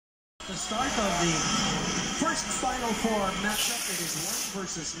the start of the first Final Four matchup. It is 1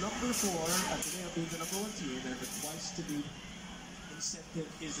 versus number 4. ATENEO being the number 1 team, and the twice-to-beat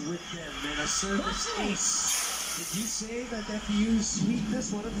incentive is with them. And a service ace. Did you say that FEU's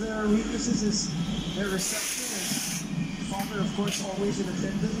weakness, one of their weaknesses is their reception, and Father, of course, always in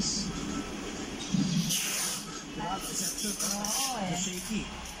attendance? Reception, shaky.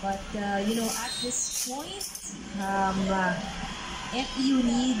 But, you know, at this point, FEU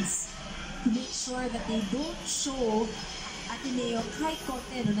needs to make sure that they don't show ATENEO kahit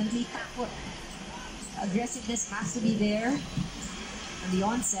konti, no, nanlitakot. Aggressiveness has to be there on the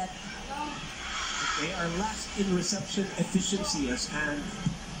onset. They are last in reception efficiency, as Anne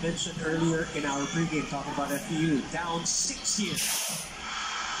mentioned earlier in our pregame, talking about FEU. Down 6 here.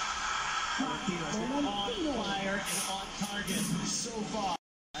 Valentino has been on fire and on target so far.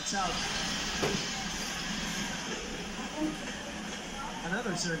 That's out.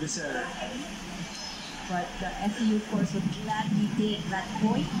 Another service error. But the FEU, of course, would gladly take that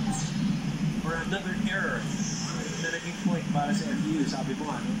point. Or another error. Na naging point para sa FEU, sabi mo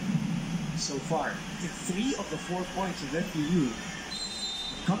ano? So far, 3 of the 4 points of FEU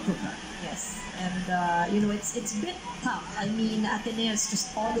come from that. Yes, and you know, it's a bit tough. I mean, ATENEO is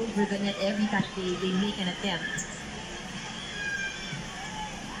just all over the net every time they make an attempt.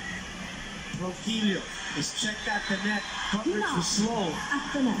 Roquillo is checked at the net. Coverage was slow. At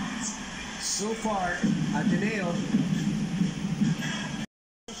the net. So far, ATENEO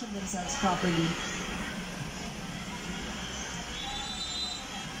position themselves properly.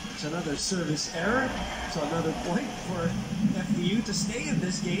 It's another service error. So another point for FEU to stay in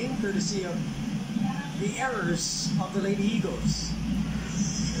this game, courtesy of the errors of the Lady Eagles.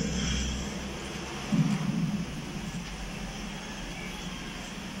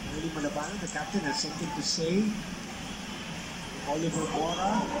 Really Malabanan, the captain, has something to say. Oliver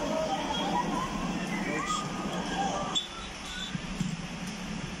Bora.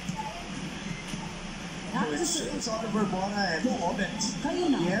 It's Oliver Bora and Obet.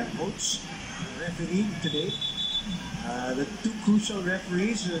 Yeah, coach, referee today. The 2 crucial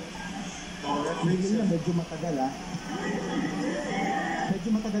referees. Medyo matagal, ha? Medyo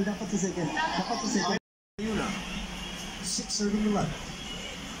matagal, dapat sa second. Dapat sa second. 6 serving left.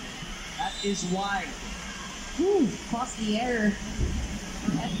 That is wide. Costly error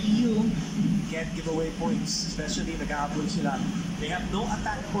for FEU. Can't give away points, especially nag-aabol sila. They have no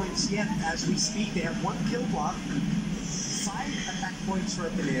attack points yet as we speak. They have 1 kill block, 5 attack points for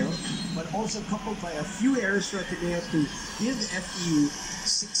ATENEO, but also coupled by a few errors for ATENEO to give FEU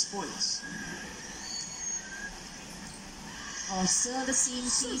 6 points. Oh, still the same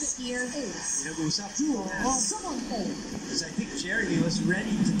piece here. Pinag-usap. Because I think Jeremy was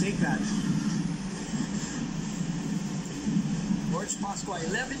ready to take that. George Pasqua,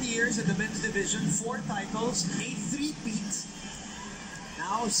 11 years in the men's division, 4 titles, a 3-peat.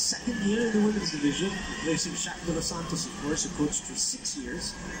 Now, 2nd year in the women's division, replacing Shaq de los Santos, of course, who coached for 6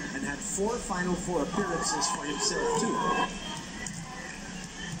 years and had 4 Final Four appearances for himself, too.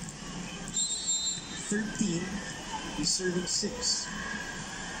 13, he's serving 6.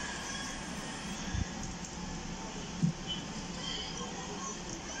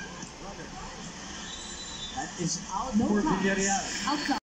 That is out for Villarreal.